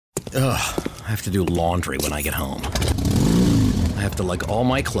Ugh, I have to do laundry when I get home. I have to lug all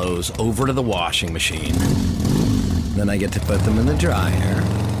my clothes over to the washing machine. Then I get to put them in the dryer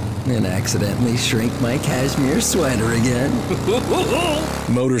and accidentally shrink my cashmere sweater again.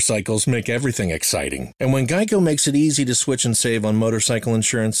 Motorcycles make everything exciting. And when Geico makes it easy to switch and save on motorcycle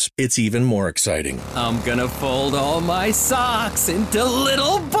insurance, it's even more exciting. I'm gonna fold all my socks into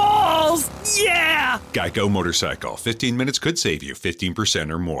little balls! Yeah! Geico Motorcycle. 15 minutes could save you 15%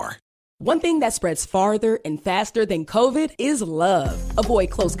 or more. One thing that spreads farther and faster than COVID is love. Avoid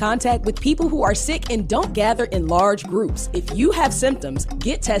close contact with people who are sick and don't gather in large groups. If you have symptoms,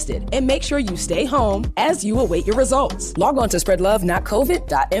 get tested and make sure you stay home as you await your results. Log on to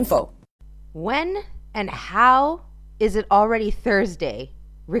spreadlovenotcovid.info. When and how is it already Thursday,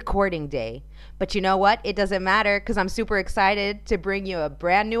 recording day? But you know what? It doesn't matter because I'm super excited to bring you a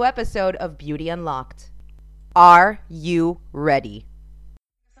brand new episode of Beauty Unlocked. Are you ready?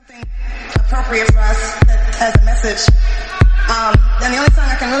 Appropriate for us that has a message. And the only song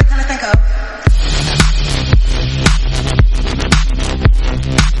I can really kind of think of.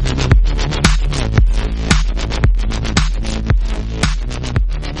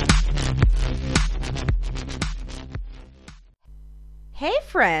 Hey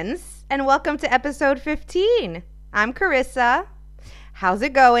friends, and welcome to episode 15. I'm Carissa. How's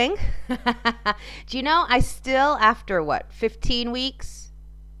it going? Do you know I still, after 15 weeks?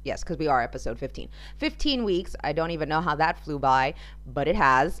 Yes, because we are episode 15. 15 weeks. I don't even know how that flew by, but it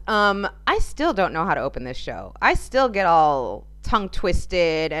has. I still don't know how to open this show. I still get all tongue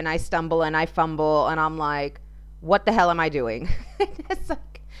twisted and I stumble and I fumble and I'm like, what the hell am I doing? It's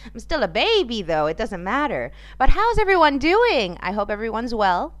like, I'm still a baby though. It doesn't matter. But how's everyone doing? I hope everyone's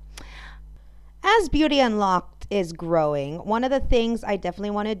well. As Beauty Unlocked is growing, one of the things I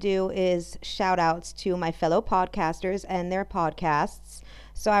definitely want to do is shout outs to my fellow podcasters and their podcasts.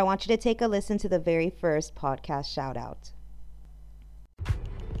 So I want you to take a listen to the very first podcast shout out.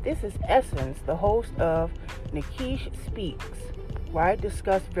 This is Essence, the host of Nakish Speaks, where I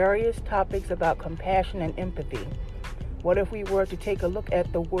discuss various topics about compassion and empathy. What if we were to take a look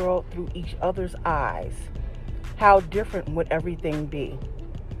at the world through each other's eyes? How different would everything be?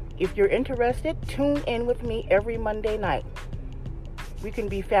 If you're interested, tune in with me every Monday night. We can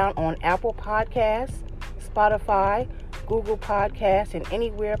be found on Apple Podcasts, Spotify, Google Podcasts, and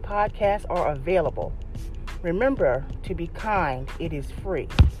anywhere podcasts are available. Remember to be kind. It is free.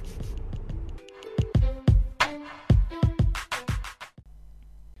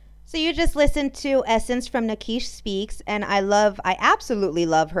 So you just listened to Essence from Nakish Speaks, and I absolutely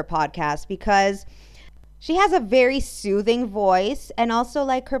love her podcast because she has a very soothing voice, and also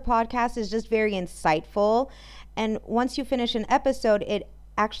like her podcast is just very insightful. And once you finish an episode, it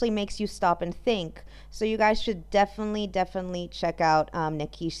actually makes you stop and think. So you guys should definitely check out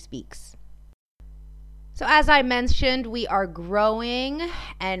Nakish Speaks. So as I mentioned, we are growing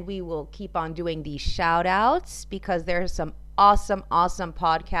and we will keep on doing these shout outs because there are some awesome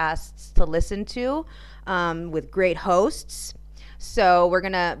podcasts to listen to with great hosts. So we're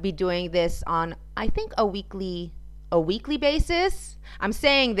going to be doing this on, I think, a weekly basis. I'm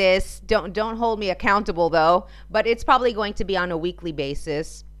saying this, don't hold me accountable though, but it's probably going to be on a weekly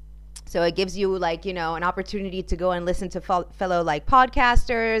basis. So it gives you an opportunity to go and listen to fellow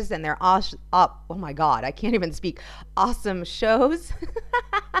podcasters and their oh my God, I can't even speak, awesome shows.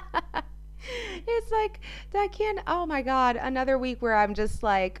 It's like, oh my God, another week where I'm just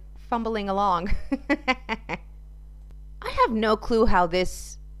fumbling along. I have no clue how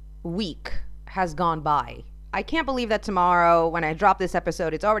this week has gone by. I can't believe that tomorrow when I drop this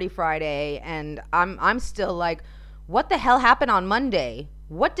episode, it's already Friday and I'm still like, what the hell happened on Monday?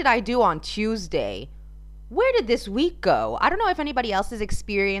 What did I do on Tuesday? Where did this week go? I don't know if anybody else is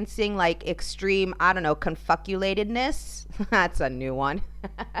experiencing extreme, confuckulatedness. That's a new one.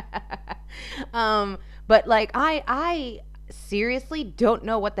 But I seriously don't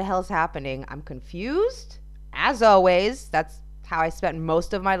know what the hell's happening. I'm confused. As always, that's how I spent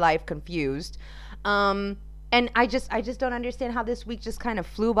most of my life, confused. And I just don't understand how this week just kind of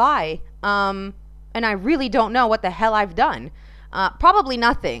flew by. And I really don't know what the hell I've done. Probably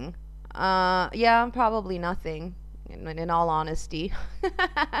nothing. Probably nothing, in all honesty.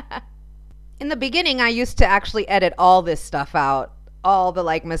 In the beginning, I used to actually edit all this stuff out, all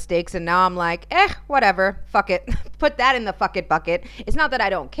the mistakes, and now I'm like, whatever, fuck it. Put that in the fuck it bucket. It's not that I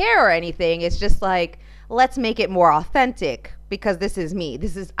don't care or anything. It's just let's make it more authentic because this is me.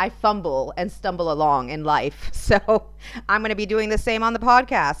 I fumble and stumble along in life. So I'm going to be doing the same on the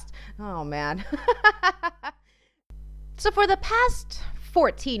podcast. Oh, man. So for the past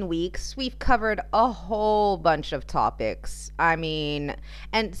 14 weeks, we've covered a whole bunch of topics. I mean,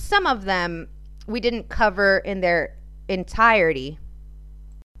 and some of them we didn't cover in their entirety.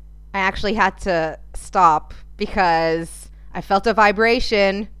 I actually had to stop because I felt a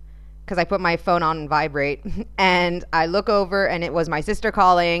vibration because I put my phone on vibrate, and I look over and it was my sister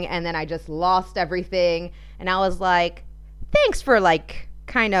calling, and then I just lost everything, and I was like, thanks for like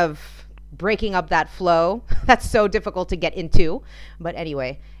kind of breaking up that flow. That's so difficult to get into. But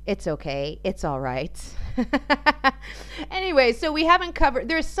anyway, it's okay. It's all right. Anyway, so we haven't covered,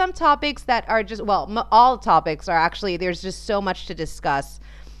 there's some topics that are just, well, all topics are actually, there's just so much to discuss.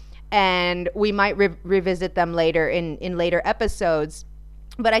 And we might revisit them later in later episodes.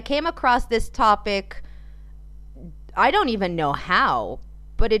 But I came across this topic, I don't even know how,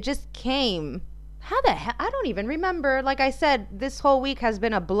 but it just came. How the hell? I don't even remember. Like I said, this whole week has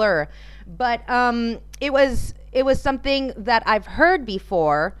been a blur. But it was something that I've heard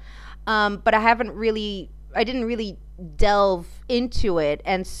before, but I didn't really delve into it.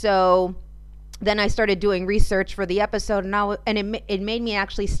 And so then I started doing research for the episode, and it made me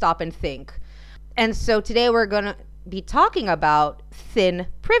actually stop and think. And so today we're going to be talking about thin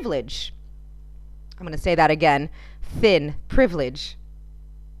privilege. I'm going to say that again, thin privilege.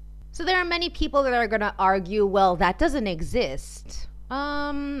 So there are many people that are going to argue, well, that doesn't exist.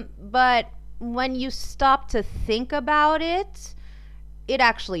 But when you stop to think about it, it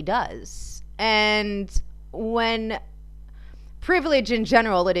actually does. And when privilege in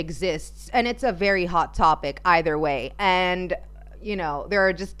general, it exists, and it's a very hot topic either way. And, you know, there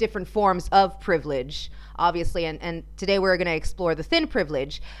are just different forms of privilege, obviously. And today we're going to explore the thin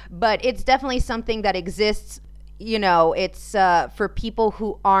privilege, but it's definitely something that exists. You know, it's for people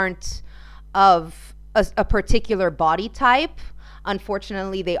who aren't of a particular body type.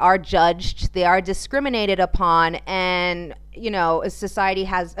 Unfortunately, they are judged, they are discriminated upon, and, you know, society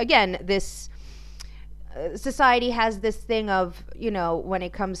has this thing of, you know, when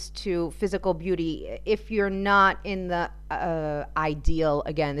it comes to physical beauty, if you're not in the ideal,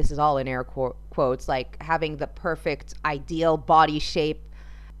 again, this is all in air quotes, like having the perfect ideal body shape,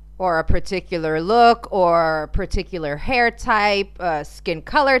 or a particular look, or particular hair type, skin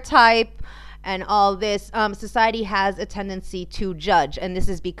color type, and all this, society has a tendency to judge. And this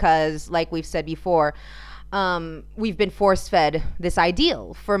is because, like we've said before, we've been force-fed this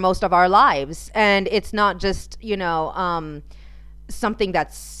ideal for most of our lives. And it's not just, you know, something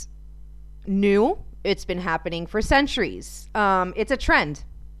that's new. It's been happening for centuries. It's a trend.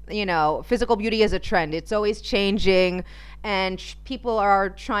 You know, physical beauty is a trend. It's always changing, and people are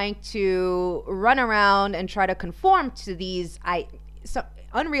trying to run around and try to conform to these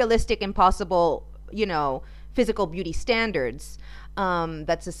unrealistic, impossible, you know, physical beauty standards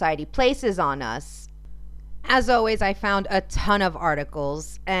that society places on us. As always, I found a ton of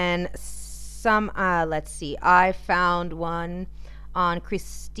articles, and some, I found one on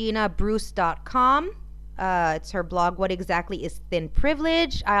ChristinaBruce.com. It's her blog, What Exactly is Thin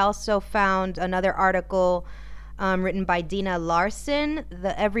Privilege? I also found another article written by Dina Larson,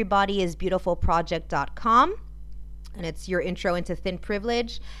 the everybodyisbeautifulproject.com, and it's your intro into thin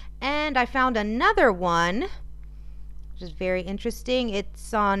privilege. And I found another one, which is very interesting.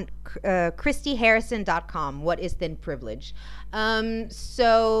 It's on ChristyHarrison.com, What is Thin Privilege? And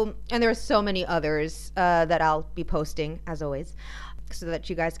there are so many others that I'll be posting, as always, so that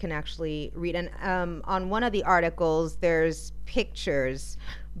you guys can actually read. And on one of the articles, there's pictures,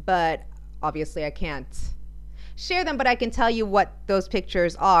 but obviously I can't share them, but I can tell you what those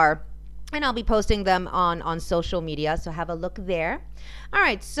pictures are, and I'll be posting them on social media, so have a look there. All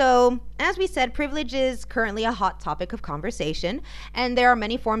right, so as we said, privilege is currently a hot topic of conversation, and there are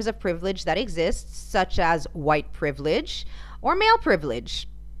many forms of privilege that exist, such as white privilege or male privilege.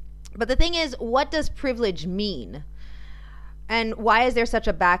 But the thing is, what does privilege mean? And why is there such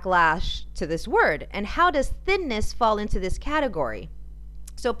a backlash to this word? And how does thinness fall into this category?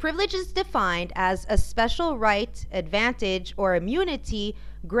 So privilege is defined as a special right, advantage, or immunity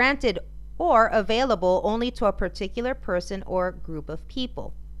granted or available only to a particular person or group of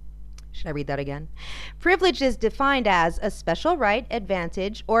people. Should I read that again? Privilege is defined as a special right,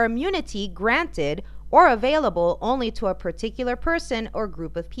 advantage, or immunity granted or available only to a particular person or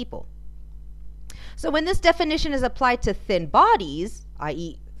group of people. So when this definition is applied to thin bodies,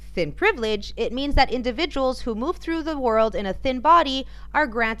 i.e. thin privilege, it means that individuals who move through the world in a thin body are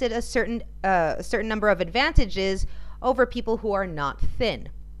granted a certain number of advantages over people who are not thin.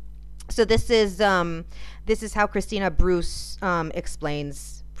 So this is how Christina Bruce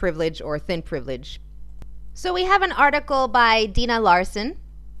explains privilege or thin privilege. So we have an article by Dina Larson,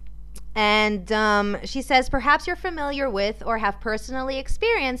 And she says, perhaps you're familiar with or have personally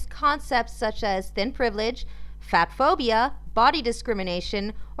experienced concepts such as thin privilege, fatphobia, body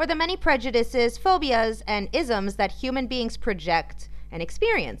discrimination, or the many prejudices, phobias, and isms that human beings project and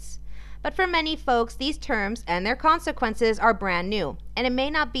experience. But for many folks, these terms and their consequences are brand new, and it may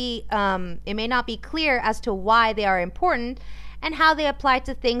not be clear as to why they are important and how they apply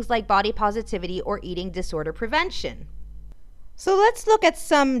to things like body positivity or eating disorder prevention. So let's look at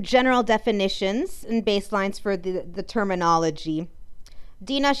some general definitions and baselines for the terminology.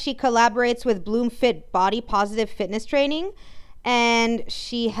 Dina, she collaborates with BloomFit Body Positive Fitness Training, and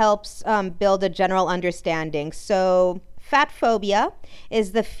she helps build a general understanding. So fatphobia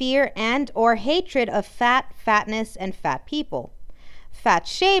is the fear and or hatred of fat, fatness, and fat people. Fat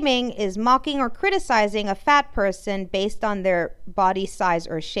shaming is mocking or criticizing a fat person based on their body size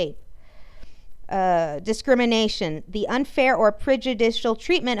or shape. Discrimination, the unfair or prejudicial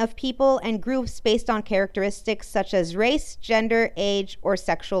treatment of people and groups based on characteristics such as race, gender, age, or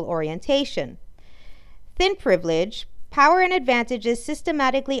sexual orientation. Thin privilege, power and advantages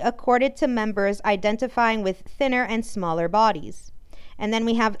systematically accorded to members identifying with thinner and smaller bodies. And then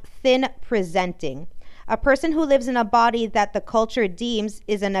we have thin presenting, a person who lives in a body that the culture deems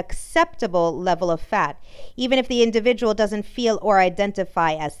is an acceptable level of fat, even if the individual doesn't feel or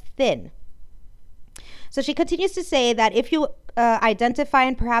identify as thin. So she continues to say that if you identify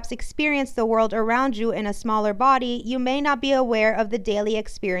and perhaps experience the world around you in a smaller body, you may not be aware of the daily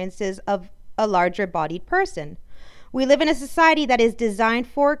experiences of a larger bodied person. We live in a society that is designed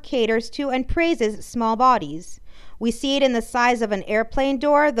for, caters to, and praises small bodies. We see it in the size of an airplane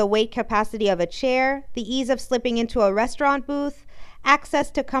door, the weight capacity of a chair, the ease of slipping into a restaurant booth,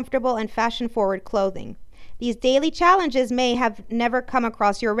 access to comfortable and fashion-forward clothing. These daily challenges may have never come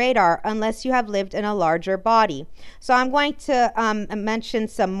across your radar unless you have lived in a larger body. So I'm going to mention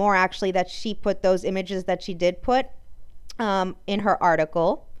some more actually that she put, those images that she did put in her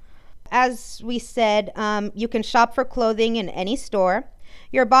article. As we said, you can shop for clothing in any store.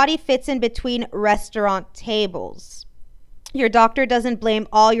 Your body fits in between restaurant tables. Your doctor doesn't blame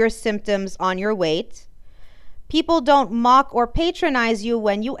all your symptoms on your weight. People don't mock or patronize you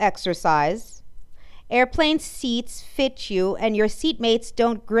when you exercise. Airplane seats fit you and your seatmates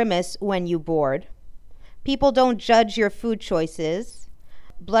don't grimace when you board. People don't judge your food choices.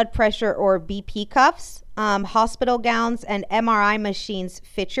 Blood pressure or BP cuffs, hospital gowns and MRI machines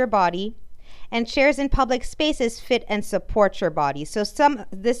fit your body. And chairs in public spaces fit and support your body. So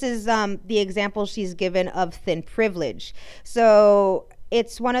this is the example she's given of thin privilege. So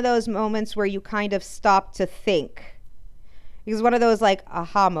it's one of those moments where you kind of stop to think. It's one of those like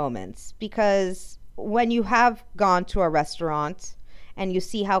aha moments, because when you have gone to a restaurant and you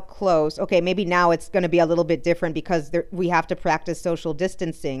see how close, okay, maybe now it's going to be a little bit different because we have to practice social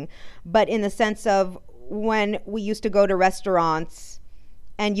distancing. But in the sense of when we used to go to restaurants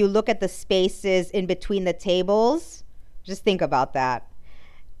and you look at the spaces in between the tables, just think about that.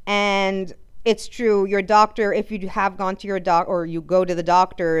 And it's true, your doctor, if you have gone to your doc or you go to the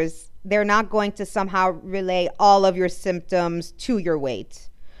doctors, they're not going to somehow relay all of your symptoms to your weight.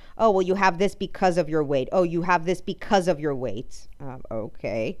 Oh, well, you have this because of your weight. Oh, you have this because of your weight.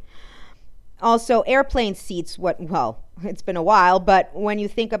 Okay. Also, airplane seats, well, it's been a while, but when you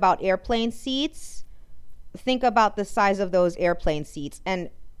think about airplane seats, think about the size of those airplane seats. And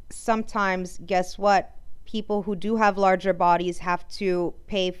sometimes, guess what? People who do have larger bodies have to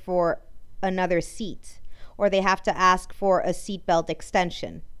pay for another seat, or they have to ask for a seatbelt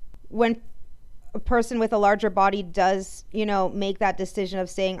extension. When a person with a larger body does, make that decision of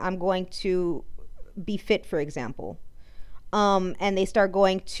saying, I'm going to be fit, for example, and they start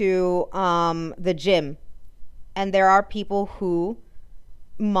going to the gym, and there are people who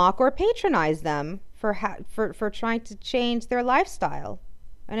mock or patronize them for trying to change their lifestyle.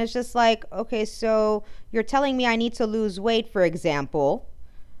 And it's just like, okay, so you're telling me I need to lose weight, for example,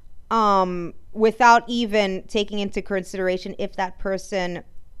 without even taking into consideration if that person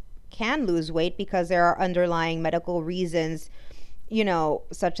can lose weight, because there are underlying medical reasons,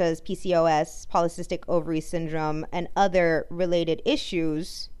 such as PCOS, polycystic ovary syndrome, and other related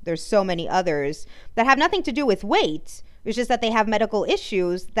issues. There's so many others that have nothing to do with weight. It's just that they have medical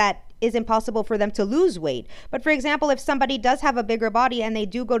issues that is impossible for them to lose weight. But for example, if somebody does have a bigger body and they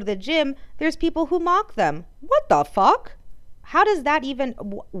do go to the gym, there's people who mock them. What the fuck? How does that even,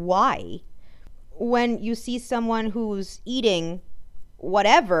 why? When you see someone who's eating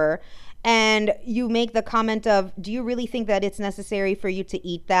whatever, and you make the comment of, do you really think that it's necessary for you to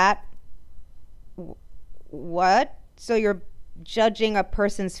eat that? What? So you're judging a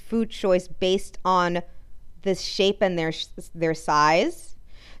person's food choice based on the shape and their size?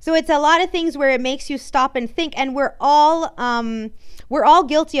 So it's a lot of things where it makes you stop and think, and we're all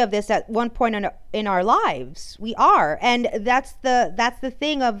guilty of this at one point in our lives. We are, and that's the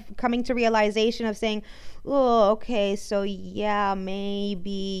thing of coming to realization of saying, oh, okay, so yeah,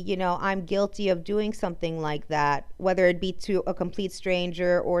 maybe, I'm guilty of doing something like that, whether it be to a complete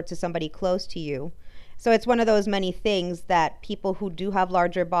stranger or to somebody close to you. So it's one of those many things that people who do have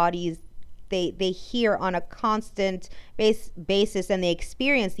larger bodies, they hear on a constant basis, and they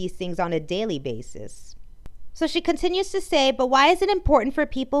experience these things on a daily basis. So she continues to say, but why is it important for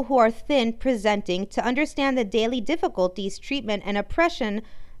people who are thin presenting to understand the daily difficulties, treatment, and oppression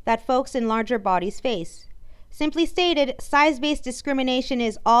that folks in larger bodies face? Simply stated, size-based discrimination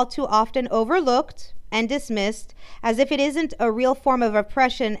is all too often overlooked and dismissed as if it isn't a real form of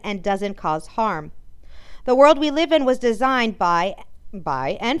oppression and doesn't cause harm. The world we live in was designed by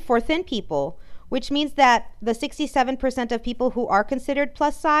and for thin people, which means that the 67% of people who are considered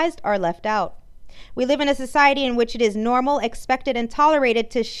plus-sized are left out. We live in a society in which it is normal, expected, and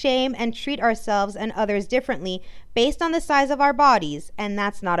tolerated to shame and treat ourselves and others differently based on the size of our bodies, and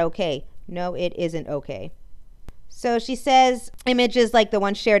that's not okay. No, it isn't okay. So she says images like the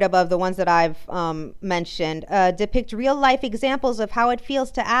one shared above, the ones that I've mentioned, depict real-life examples of how it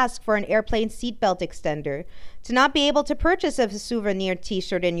feels to ask for an airplane seatbelt extender, to not be able to purchase a souvenir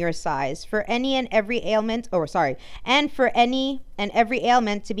t-shirt in your size, for any and every ailment, and for any and every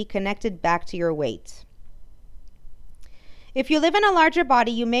ailment to be connected back to your weight. If you live in a larger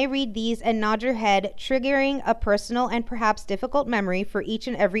body, you may read these and nod your head, triggering a personal and perhaps difficult memory for each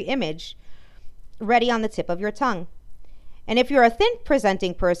and every image, ready on the tip of your tongue. And if you're a thin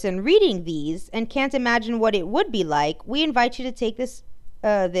presenting person reading these and can't imagine what it would be like, we invite you to take this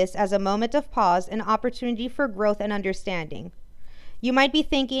as a moment of pause, an opportunity for growth and understanding. You might be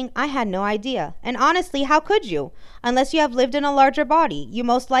thinking, I had no idea. And honestly, how could you? Unless you have lived in a larger body, you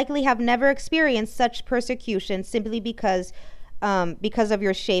most likely have never experienced such persecution simply because of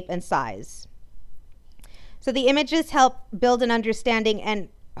your shape and size. So the images help build an understanding and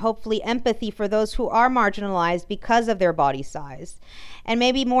hopefully empathy for those who are marginalized because of their body size. And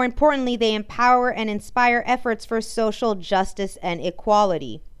maybe more importantly, they empower and inspire efforts for social justice and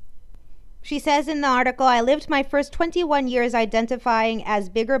equality. She says in the article, I lived my first 21 years identifying as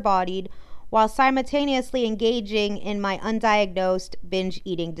bigger-bodied while simultaneously engaging in my undiagnosed binge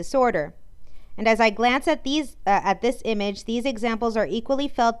eating disorder. And as I glance at this image, these examples are equally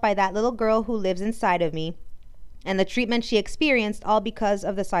felt by that little girl who lives inside of me, and the treatment she experienced, all because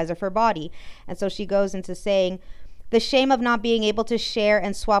of the size of her body. And so she goes into saying, the shame of not being able to share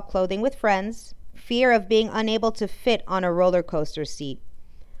and swap clothing with friends, fear of being unable to fit on a roller coaster seat,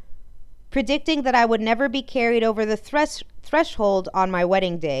 predicting that I would never be carried over the threshold on my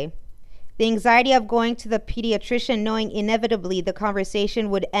wedding day, the anxiety of going to the pediatrician knowing inevitably the conversation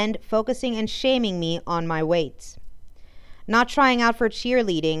would end focusing and shaming me on my weight, not trying out for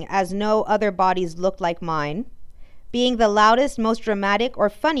cheerleading as no other bodies looked like mine, being the loudest, most dramatic, or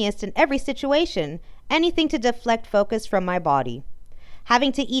funniest in every situation, anything to deflect focus from my body,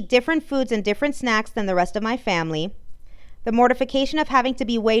 having to eat different foods and different snacks than the rest of my family, the mortification of having to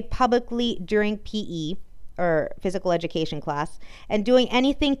be weighed publicly during PE, or physical education class, and doing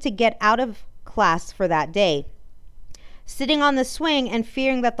anything to get out of class for that day, sitting on the swing and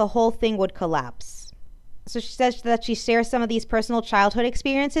fearing that the whole thing would collapse. So she says that she shares some of these personal childhood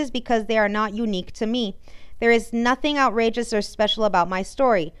experiences because they are not unique to me. There is nothing outrageous or special about my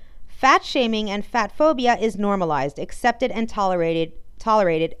story. Fat shaming and fat phobia is normalized, accepted, and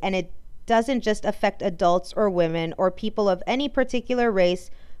tolerated, and it doesn't just affect adults or women or people of any particular race,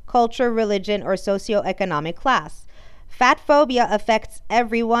 culture, religion, or socioeconomic class. Fat phobia affects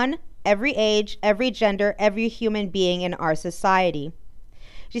everyone, every age, every gender, every human being in our society.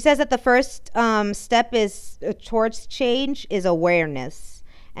 She says that the first step is towards change is awareness.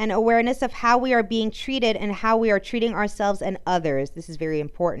 And awareness of how we are being treated and how we are treating ourselves and others. This is very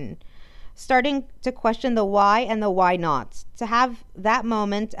important. Starting to question the why and the why not. To have that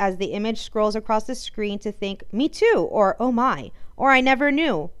moment as the image scrolls across the screen to think, me too, or oh my, or I never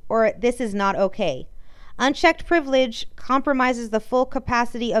knew, or this is not okay. Unchecked privilege compromises the full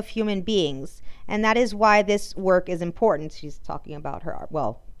capacity of human beings. And that is why this work is important. She's talking about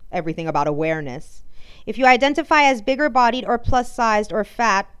everything about awareness. If you identify as bigger-bodied or plus-sized or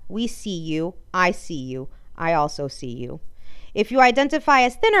fat, we see you, I see you, I also see you. If you identify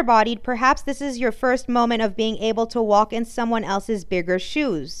as thinner-bodied, perhaps this is your first moment of being able to walk in someone else's bigger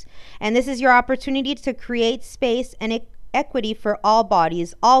shoes. And this is your opportunity to create space and equity for all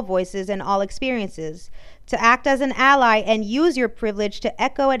bodies, all voices, and all experiences. To act as an ally and use your privilege to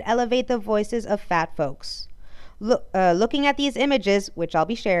echo and elevate the voices of fat folks. Looking at these images, which I'll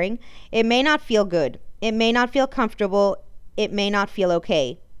be sharing, it may not feel good. It may not feel comfortable. It may not feel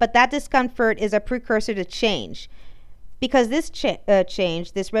okay. But that discomfort is a precursor to change. Because this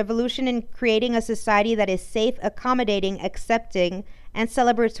change, this revolution in creating a society that is safe, accommodating, accepting, and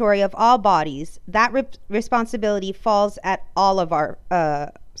celebratory of all bodies, that responsibility falls at all of our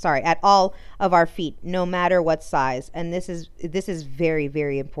feet, no matter what size. And this is very,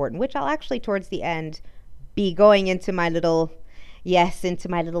 very important, which I'll actually towards the end be going into my little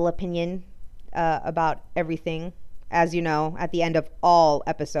opinion about everything. As you know, at the end of all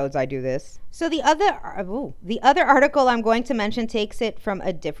episodes, I do this. So the other article I'm going to mention takes it from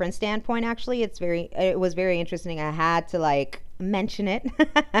a different standpoint. Actually, it was very interesting. I had to mention it,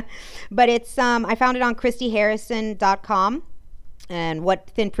 but it's I found it on ChristyHarrison.com and what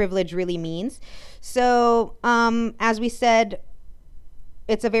thin privilege really means. So as we said,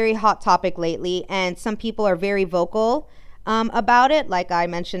 it's a very hot topic lately, and some people are very vocal about it. Like I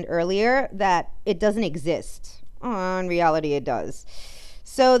mentioned earlier, that it doesn't exist. In reality, it does.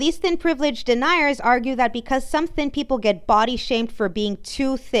 So these thin privilege deniers argue that because some thin people get body shamed for being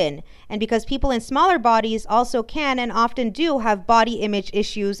too thin, and because people in smaller bodies also can and often do have body image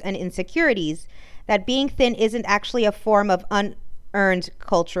issues and insecurities, that being thin isn't actually a form of unearned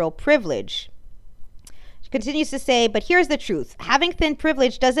cultural privilege. She continues to say, but here's the truth. Having thin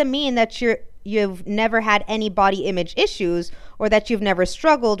privilege doesn't mean that you've never had any body image issues, or that you've never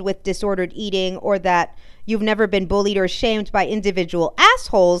struggled with disordered eating, or that you've never been bullied or shamed by individual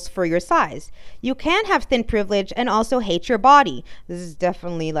assholes for your size. You can have thin privilege and also hate your body. This is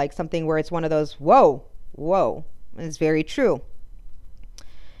definitely something where it's one of those, whoa. And it's very true.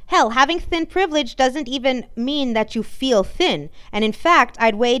 Hell, having thin privilege doesn't even mean that you feel thin. And in fact,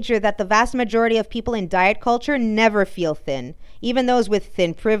 I'd wager that the vast majority of people in diet culture never feel thin, even those with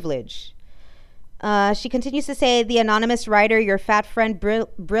thin privilege. She continues to say, the anonymous writer, your fat friend,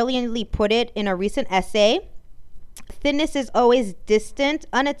 brilliantly put it in a recent essay. Thinness is always distant,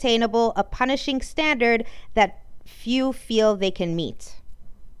 unattainable, a punishing standard that few feel they can meet.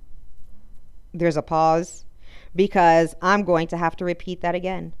 There's a pause, because I'm going to have to repeat that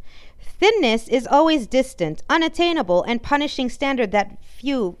again. Thinness is always distant, unattainable, and punishing standard that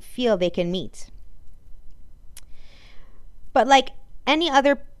few feel they can meet. But like any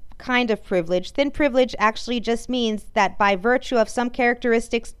other kind of privilege, thin privilege actually just means that by virtue of some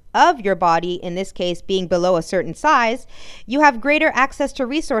characteristics of your body, in this case being below a certain size, you have greater access to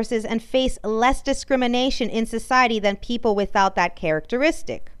resources and face less discrimination in society than people without that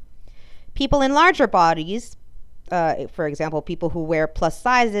characteristic. People in larger bodies, for example, people who wear plus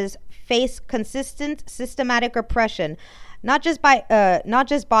sizes, face consistent systematic oppression, not just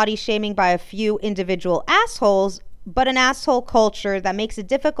body shaming by a few individual assholes, but an asshole culture that makes it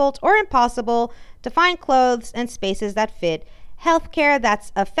difficult or impossible to find clothes and spaces that fit, healthcare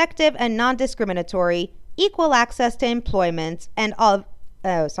that's effective and non-discriminatory, equal access to employment, and all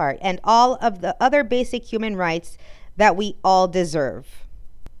of the other basic human rights that we all deserve.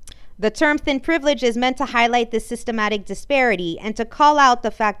 The term thin privilege is meant to highlight this systematic disparity and to call out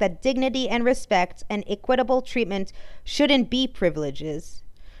the fact that dignity and respect and equitable treatment shouldn't be privileges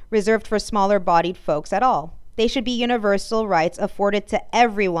reserved for smaller bodied folks at all. They should be universal rights afforded to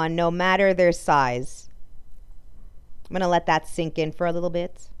everyone, no matter their size. I'm going to let that sink in for a little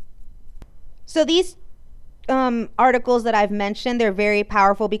bit. So these articles that I've mentioned, they're very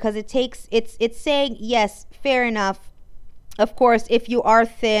powerful because it's saying, yes, fair enough. Of course, if you are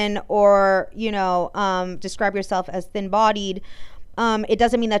thin or, describe yourself as thin-bodied, it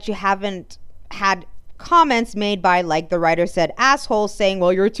doesn't mean that you haven't had comments made by, like the writer said, assholes saying,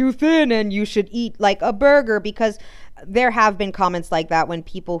 well, you're too thin and you should eat like a burger, because there have been comments like that when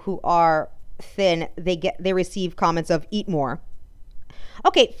people who are thin, they receive comments of eat more.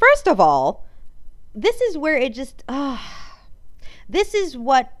 Okay, first of all, this is where it just, this is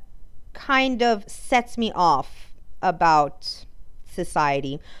what kind of sets me off about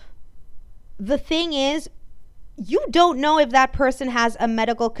society. The thing is, you don't know if that person has a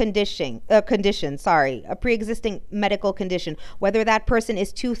medical condition, a pre-existing medical condition, whether that person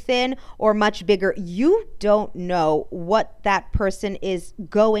is too thin or much bigger. You don't know what that person is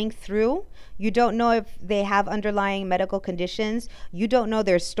going through. You don't know if they have underlying medical conditions. You don't know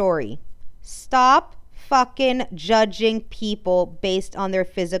their story. Stop fucking judging people based on their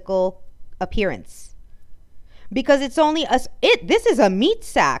physical appearance. Because it's only this is a meat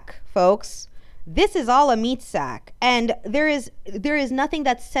sack, folks. This is all a meat sack. And there is nothing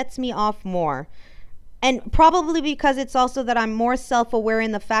that sets me off more And probably because it's also that I'm more self-aware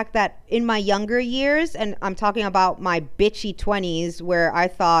in the fact that in my younger years, and I'm talking about my bitchy 20s where I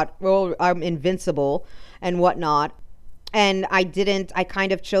thought, oh, I'm invincible and whatnot. And I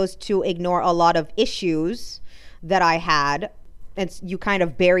kind of chose to ignore a lot of issues that I had. And you kind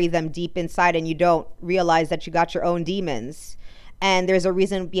of bury them deep inside and you don't realize that you got your own demons. And there's a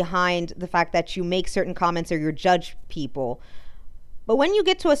reason behind the fact that you make certain comments or you judge people. But when you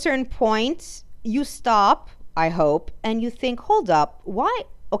get to a certain point, you stop, I hope, and you think, hold up, why?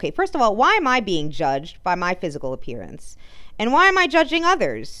 Okay, first of all, why am I being judged by my physical appearance? And why am I judging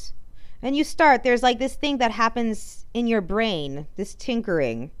others? And you start, there's like this thing that happens in your brain, this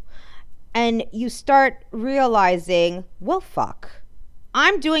tinkering. And you start realizing, well, fuck.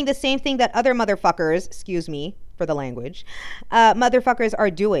 I'm doing the same thing that other motherfuckers, excuse me for the language, motherfuckers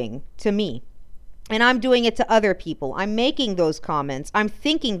are doing to me. And I'm doing it to other people. I'm making those comments. I'm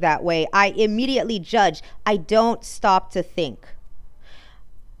thinking that way. I immediately judge. I don't stop to think.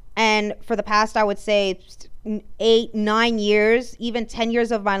 And for the past, I would say 8, 9 years, even 10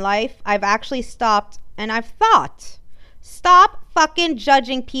 years of my life, I've actually stopped and I've thought, stop fucking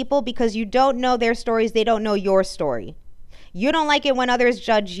judging people because you don't know their stories. They don't know your story. You don't like it when others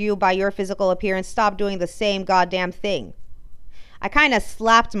judge you by your physical appearance. Stop doing the same goddamn thing. I kind of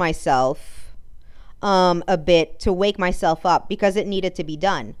slapped myself a bit to wake myself up because it needed to be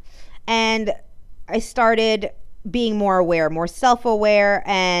done. And I started being more aware, more self-aware,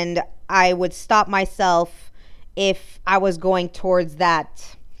 and I would stop myself if I was going towards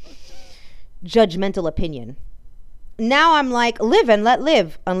that judgmental opinion. Now I'm like, live and let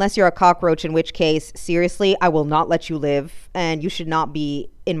live, unless you're a cockroach, in which case, seriously, I will not let you live, and you should not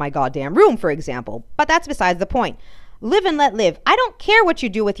be in my goddamn room, for example. But that's besides the point. Live and let live. I don't care what you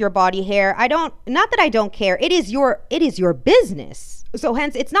do with your body hair. Not that I don't care. It is your business. So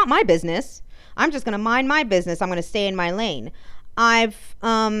hence, it's not my business. I'm just going to mind my business. I'm going to stay in my lane. I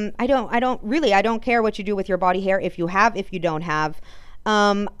don't care what you do with your body hair. If you have, if you don't have,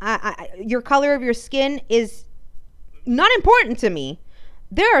 your color of your skin is not important to me.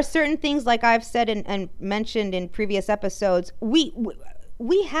 There are certain things, like I've said and mentioned in previous episodes, we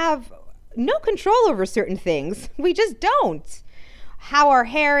have no control over certain things. We just don't. How our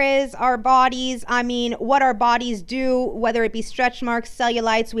hair is, our bodies, what our bodies do, whether it be stretch marks,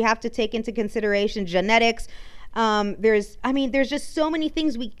 cellulites, we have to take into consideration genetics. There's just so many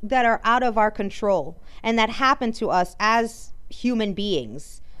things that are out of our control and that happen to us as human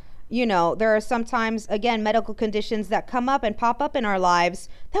beings. You know, there are sometimes, again, medical conditions that come up and pop up in our lives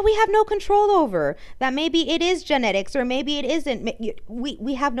that we have no control over. That maybe it is genetics or maybe it isn't.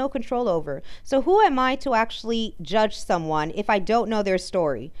 We have no control over. So who am I to actually judge someone if I don't know their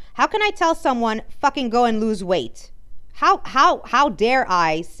story? How can I tell someone fucking go and lose weight? How dare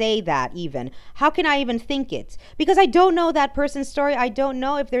I say that even? How can I even think it? Because I don't know that person's story. I don't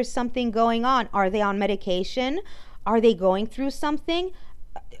know if there's something going on. Are they on medication? Are they going through something?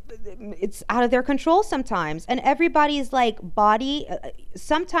 It's out of their control sometimes, and everybody's like body,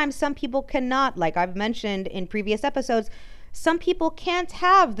 sometimes some people cannot, like I've mentioned in previous episodes, some people can't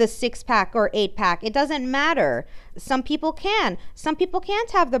have the 6-pack or 8-pack. It doesn't matter. Some people can't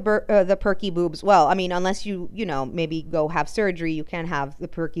have the perky boobs. Well, unless you maybe go have surgery, you can't have the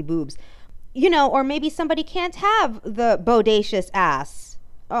perky boobs, or maybe somebody can't have the bodacious ass.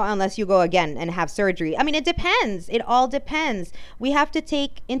 Oh, unless you go again and have surgery. It depends. It all depends. We have to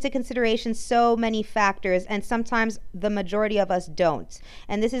take into consideration so many factors, and sometimes the majority of us don't.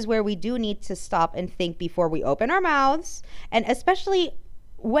 And this is where we do need to stop and think before we open our mouths. And especially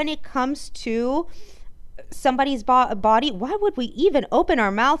when it comes to somebody's body, why would we even open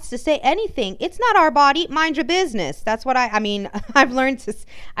our mouths to say anything? It's not our body. Mind your business. That's what I've learned to,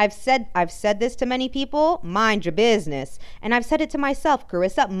 I've said this to many people, mind your business. And I've said it to myself,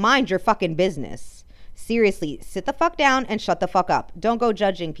 Carissa, mind your fucking business. Seriously, sit the fuck down and shut the fuck up. Don't go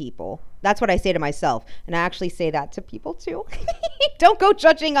judging people. That's what I say to myself. And I actually say that to people too. Don't go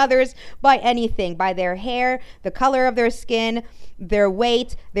judging others by anything, by their hair, the color of their skin, their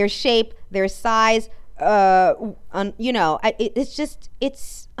weight, their shape, their size,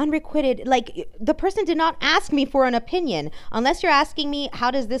 it's unrequited. Like, the person did not ask me for an opinion. Unless you're asking me,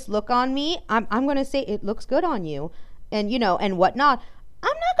 how does this look on me? I'm going to say it looks good on you, and and whatnot. I'm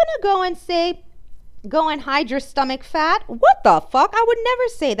not going to go and say, go and hide your stomach fat. What the fuck? I would never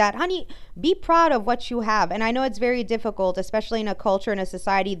say that. Honey, be proud of what you have. And I know it's very difficult, especially in a culture and a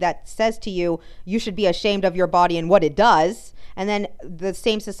society that says to you, you should be ashamed of your body and what it does. And then the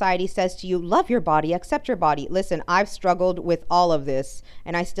same society says to you, love your body, accept your body. Listen, I've struggled with all of this,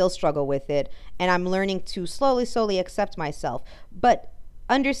 and I still struggle with it. And I'm learning to slowly accept myself. But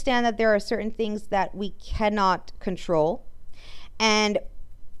understand that there are certain things that we cannot control, and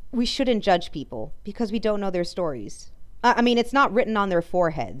we shouldn't judge people because we don't know their stories. I mean, it's not written on their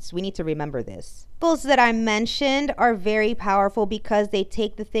foreheads. We need to remember this. Those that I mentioned are very powerful because they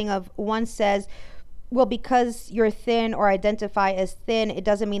take the thing of, one says, well, because you're thin or identify as thin, it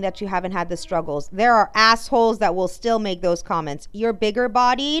doesn't mean that you haven't had the struggles. There are assholes that will still make those comments. You're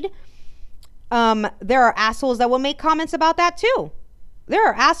bigger-bodied. There are assholes that will make comments about that too. There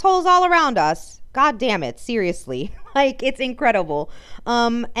are assholes all around us. God damn it, seriously. Like, it's incredible.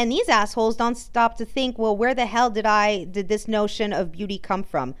 And these assholes don't stop to think, well, where the hell did this notion of beauty come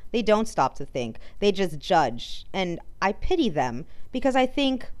from? They don't stop to think. They just judge. And I pity them because I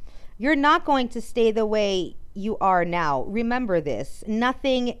think you're not going to stay the way you are now. Remember this.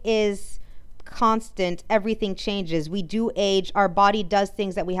 Nothing is constant. Everything changes. We do age. Our body does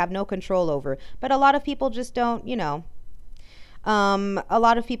things that we have no control over. But a lot of people just don't, a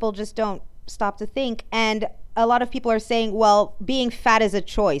lot of people just don't stop to think. And a lot of people are saying, well, being fat is a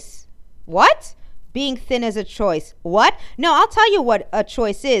choice. What? Being thin is a choice. What? No, I'll tell you what a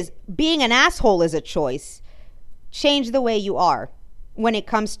choice is. Being an asshole is a choice. Change the way you are when it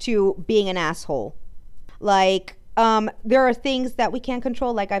comes to being an asshole. Like, there are things that we can't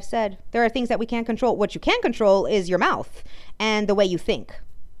control, like I've said. There are things that we can't control. What you can control is your mouth and the way you think.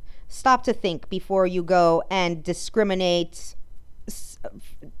 Stop to think before you go and discriminate,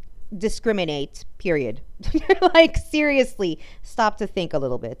 period. Like, seriously, stop to think a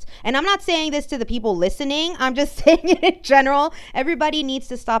little bit. And I'm not saying this to the people listening. I'm just saying it in general. Everybody needs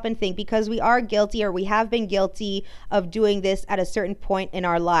to stop and think because we are guilty, or we have been guilty of doing this at a certain point in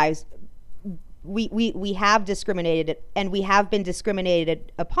our lives. We have discriminated, and we have been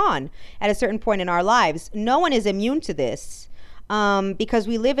discriminated upon at a certain point in our lives. No one is immune to this because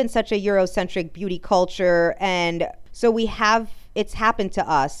we live in such a Eurocentric beauty culture, and so it's happened to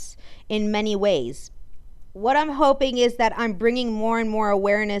us in many ways. What I'm hoping is that I'm bringing more and more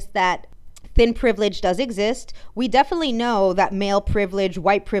awareness that thin privilege does exist. We definitely know that male privilege,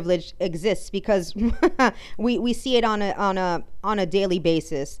 white privilege exists because we see it on a daily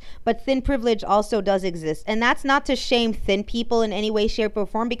basis. But thin privilege also does exist. And that's not to shame thin people in any way, shape, or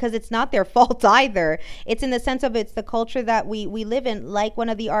form because it's not their fault either. It's in the sense of it's the culture that we live in. Like one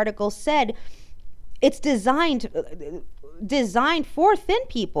of the articles said, it's designed for thin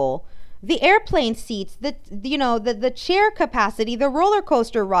people. The airplane seats, the chair capacity, the roller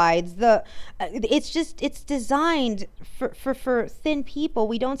coaster rides, it's designed for thin people.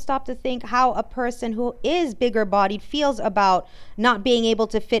 We don't stop to think how a person who is bigger bodied feels about not being able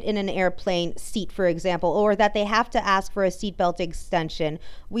to fit in an airplane seat, for example, or that they have to ask for a seatbelt extension.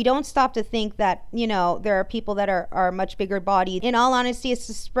 We don't stop to think that, there are people that are much bigger bodied. In all honesty, it's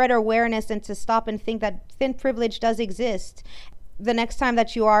to spread awareness and to stop and think that thin privilege does exist. The next time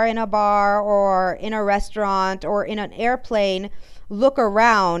that you are in a bar or in a restaurant or in an airplane, look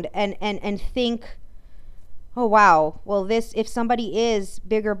around and think, oh, wow, well, if somebody is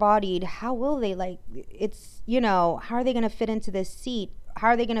bigger bodied, how will they, how are they going to fit into this seat? How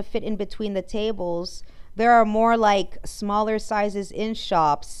are they going to fit in between the tables? There are more like smaller sizes in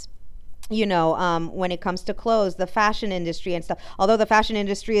shops, when it comes to clothes, the fashion industry and stuff. Although the fashion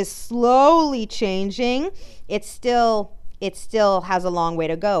industry is slowly changing, it still has a long way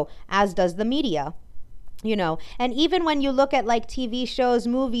to go, as does the media, And even when you look at like TV shows,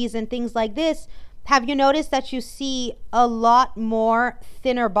 movies, and things like this, have you noticed that you see a lot more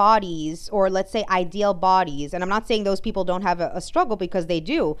thinner bodies, or let's say ideal bodies? And I'm not saying those people don't have a struggle, because they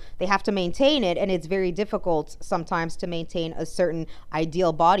do. They have to maintain it, and it's very difficult sometimes to maintain a certain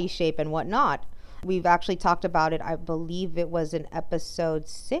ideal body shape and whatnot. We've actually talked about it, I believe it was in episode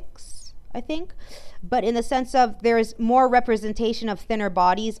 6, I think. But in the sense of there's more representation of thinner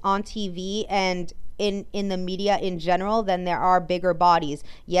bodies on TV and in the media in general than there are bigger bodies.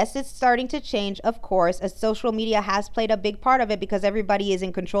 Yes, it's starting to change, of course, as social media has played a big part of it because everybody is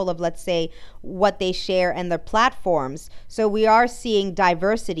in control of, let's say, what they share and their platforms. So we are seeing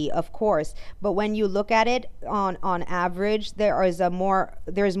diversity, of course. But when you look at it on average, there's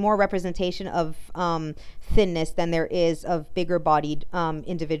more representation of thinness than there is of bigger bodied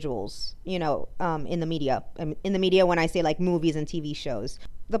individuals, in the media. In the media, when I say like movies and TV shows.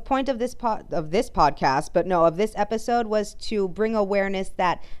 The point of this this episode was to bring awareness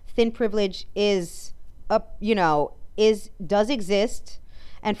that thin privilege does exist.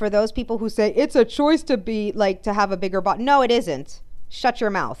 And for those people who say it's a choice to have a bigger body, no, it isn't. Shut your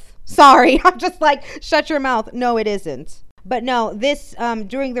mouth. Sorry, I'm just like, shut your mouth. No, it isn't. But no, this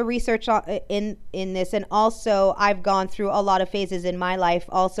during the research in this, and also I've gone through a lot of phases in my life,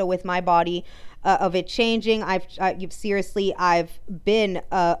 also with my body, of it changing. I've been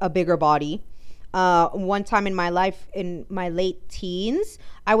a bigger body. One time in my life, in my late teens,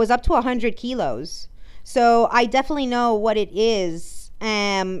 I was up to 100 kilos. So I definitely know what it is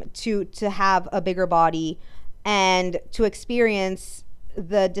to have a bigger body and to experience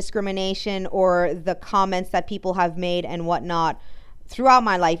the discrimination or the comments that people have made and whatnot throughout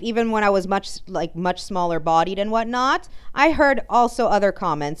my life. Even when I was much smaller bodied and whatnot, I heard also other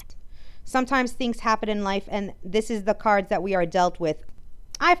comments. Sometimes things happen in life, and this is the cards that we are dealt with.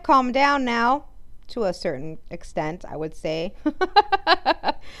 I've calmed down now to a certain extent, I would say.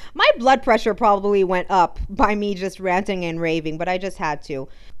 My blood pressure probably went up by me just ranting and raving, but I just had to.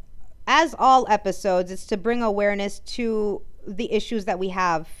 As all episodes, it's to bring awareness to the issues that we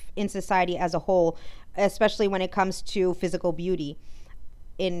have in society as a whole, especially when it comes to physical beauty.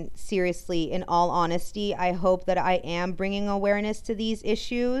 In all honesty, I hope that I am bringing awareness to these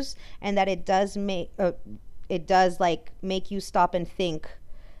issues, and that it does make you stop and think.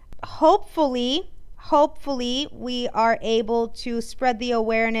 Hopefully we are able to spread the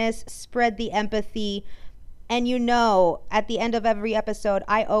awareness, spread the empathy. And at the end of every episode,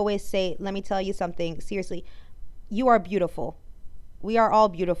 I always say, let me tell you something, seriously, you are beautiful. We are all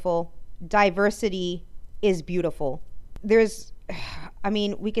beautiful. Diversity is beautiful.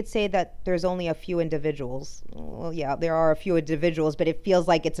 We could say that there's only a few individuals. Well, yeah, there are a few individuals, but it feels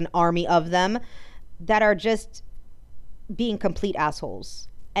like it's an army of them that are just being complete assholes.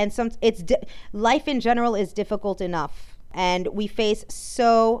 And life in general is difficult enough, and we face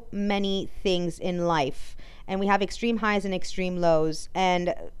so many things in life, and we have extreme highs and extreme lows,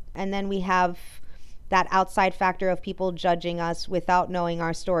 and then we have that outside factor of people judging us without knowing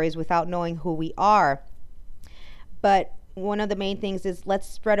our stories, without knowing who we are. But one of the main things is, let's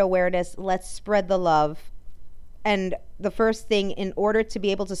spread awareness, let's spread the love. And the first thing, in order to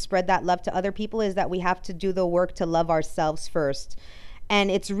be able to spread that love to other people, is that we have to do the work to love ourselves first.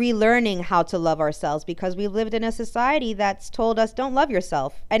 And it's relearning how to love ourselves, because we lived in a society that's told us, don't love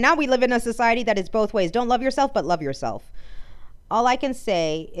yourself. And now we live in a society that is both ways. Don't love yourself, but love yourself. All I can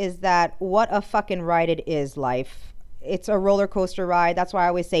say is that what a fucking ride it is, life. It's a roller coaster ride. That's why I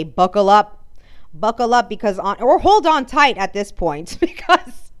always say buckle up, or hold on tight at this point,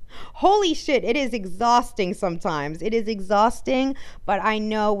 because holy shit, it is exhausting sometimes. It is exhausting, but I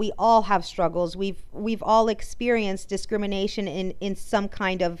know we all have struggles. We've all experienced discrimination in some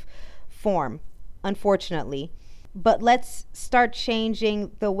kind of form, unfortunately. But let's start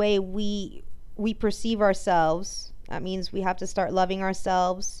changing the way we perceive ourselves. That means we have to start loving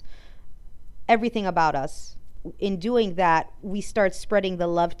ourselves, everything about us. In doing that, we start spreading the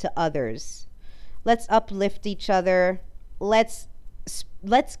love to others. Let's uplift each other. Let's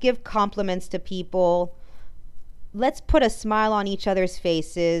give compliments to people. Let's put a smile on each other's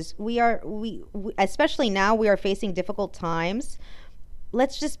faces. We especially now, we are facing difficult times.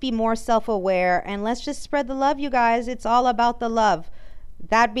 Let's just be more self-aware, and let's just spread the love, you guys. It's all about the love.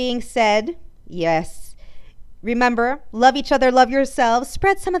 That being said, yes, remember, love each other, love yourselves.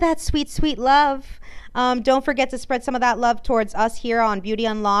 Spread some of that sweet, sweet love. Don't forget to spread some of that love towards us here on Beauty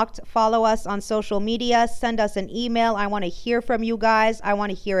Unlocked. Follow us on social media. Send us an email. I want to hear from you guys. I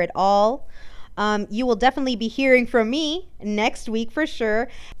want to hear it all. You will definitely be hearing from me next week for sure.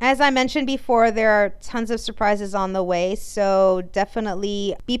 As I mentioned before, there are tons of surprises on the way, so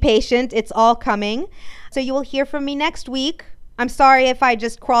definitely be patient. It's all coming. So you will hear from me next week. I'm sorry if I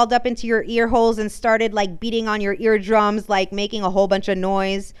just crawled up into your ear holes and started beating on your eardrums, making a whole bunch of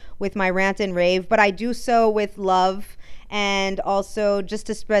noise with my rant and rave, but I do so with love and also just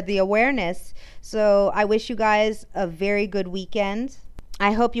to spread the awareness. So I wish you guys a very good weekend.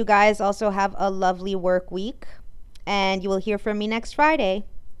 I hope you guys also have a lovely work week, and you will hear from me next Friday.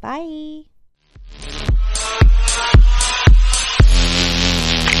 Bye.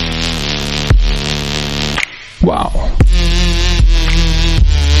 Wow.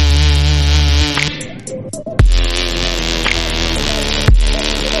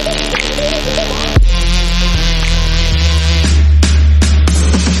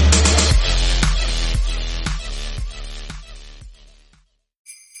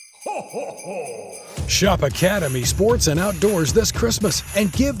 Shop Academy Sports and Outdoors this Christmas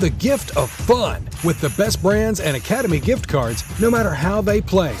and give the gift of fun. With the best brands and Academy gift cards, no matter how they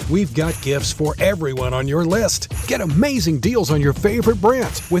play, we've got gifts for everyone on your list. Get amazing deals on your favorite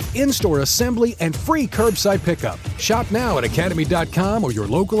brands with in-store assembly and free curbside pickup. Shop now at academy.com or your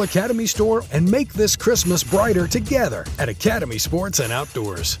local Academy store and make this Christmas brighter together at Academy Sports and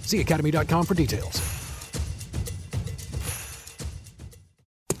Outdoors. See academy.com for details.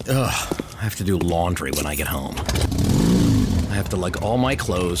 Ugh, I have to do laundry when I get home. I have to lug all my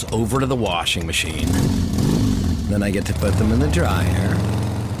clothes over to the washing machine. Then I get to put them in the dryer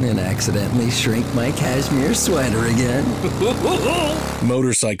and accidentally shrink my cashmere sweater again.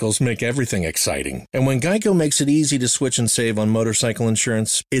 Motorcycles make everything exciting. And when Geico makes it easy to switch and save on motorcycle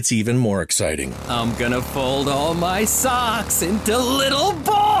insurance, it's even more exciting. I'm gonna fold all my socks into little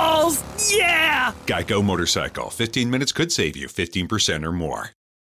balls! Yeah! Geico Motorcycle. 15 minutes could save you 15% or more.